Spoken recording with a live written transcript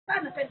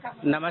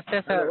नमस्ते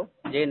sir. Hello.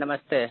 जी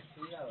नमस्ते।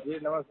 जी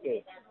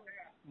नमस्ते।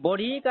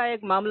 बोरी का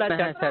एक मामला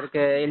है सर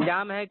के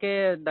इल्जाम है कि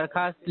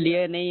दरखास्त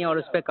लिए नहीं और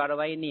उस पर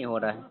कार्रवाई नहीं हो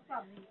रहा है।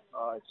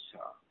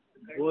 अच्छा,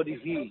 बोरी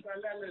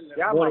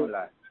क्या बोरी मामला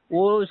है?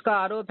 वो उसका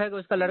आरोप है कि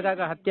उसका लड़का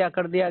का हत्या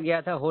कर दिया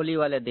गया था होली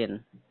वाले दिन।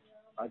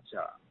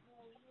 अच्छा,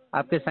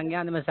 आपके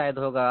संज्ञान में शायद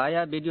होगा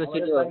आया वीडियो हमारे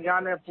सीडियो।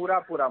 संज्ञान में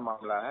पूरा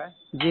मामला है।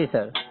 जी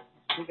सर।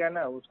 ठीक है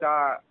ना, उसका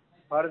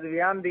फर्ज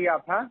बयान दिया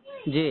था।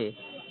 जी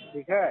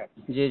ठीक है,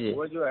 जी जी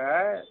वो जो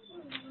है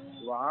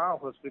वहाँ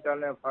हॉस्पिटल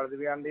में फर्ज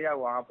बयान दिया,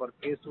 वहाँ पर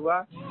केस हुआ।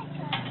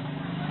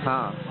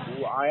 हाँ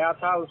वो आया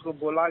था, उसको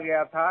बोला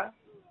गया था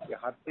कि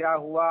हत्या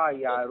हुआ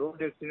या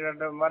रोड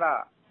एक्सीडेंट में मरा,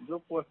 जो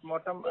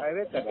पोस्टमार्टम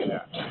अरे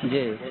करेगा।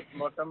 जी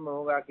पोस्टमार्टम में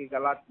होगा कि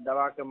गला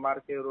दबा के मार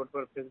के रोड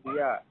पर फेंक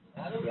दिया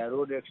या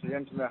रोड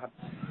एक्सीडेंट में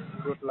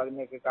चोट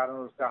लगने के कारण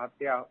उसका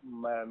हत्या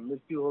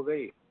मृत्यु हो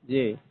गई।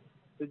 जी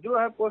तो जो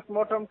है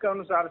पोस्टमार्टम के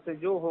अनुसार से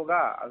जो होगा,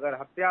 अगर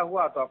हत्या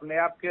हुआ तो अपने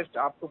आप केस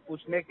आपको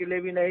पूछने के लिए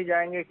भी नहीं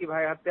जाएंगे कि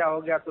भाई हत्या हो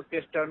गया तो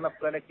केस टर्न अप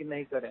करें कि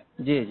नहीं करें।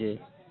 जी जी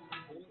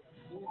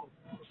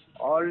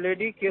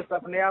ऑलरेडी केस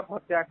अपने आप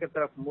हत्या की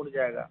तरफ मुड़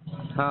जाएगा।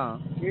 हाँ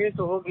केस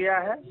हो गया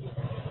है, जी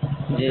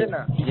समझे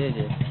ना। जी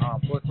जी हाँ,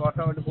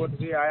 पोस्टमार्टम रिपोर्ट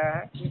भी आया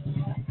है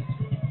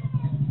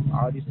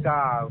और इसका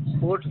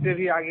कोर्ट से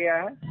भी आ गया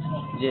है।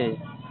 जी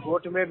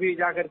कोर्ट में भी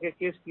जा करके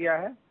केस किया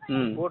है,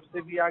 हम्म कोर्ट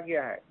से भी आ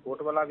गया है,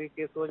 कोर्ट वाला भी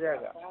केस हो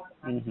जाएगा।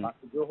 हम्म।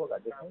 बाकी जो होगा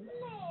देखेंगे।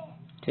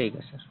 ठीक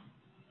है सर।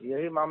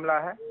 यही मामला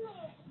है,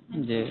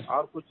 जी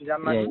और कुछ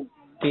जानना यही है?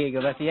 ठीक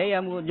है, बस यही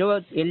हम जो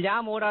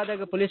इल्जाम हो रहा था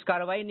कि पुलिस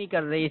कार्रवाई नहीं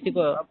कर रही इसी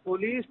को। अब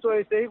पुलिस तो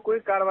ऐसे ही कोई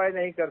कार्रवाई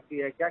नहीं करती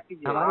है, क्या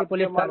कीजिए। हमारी आपके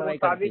पुलिस मन कार्रवाई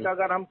करती मुताबिक है।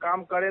 अगर हम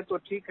काम करें तो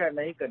ठीक है,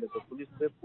 नहीं करें तो पुलिस से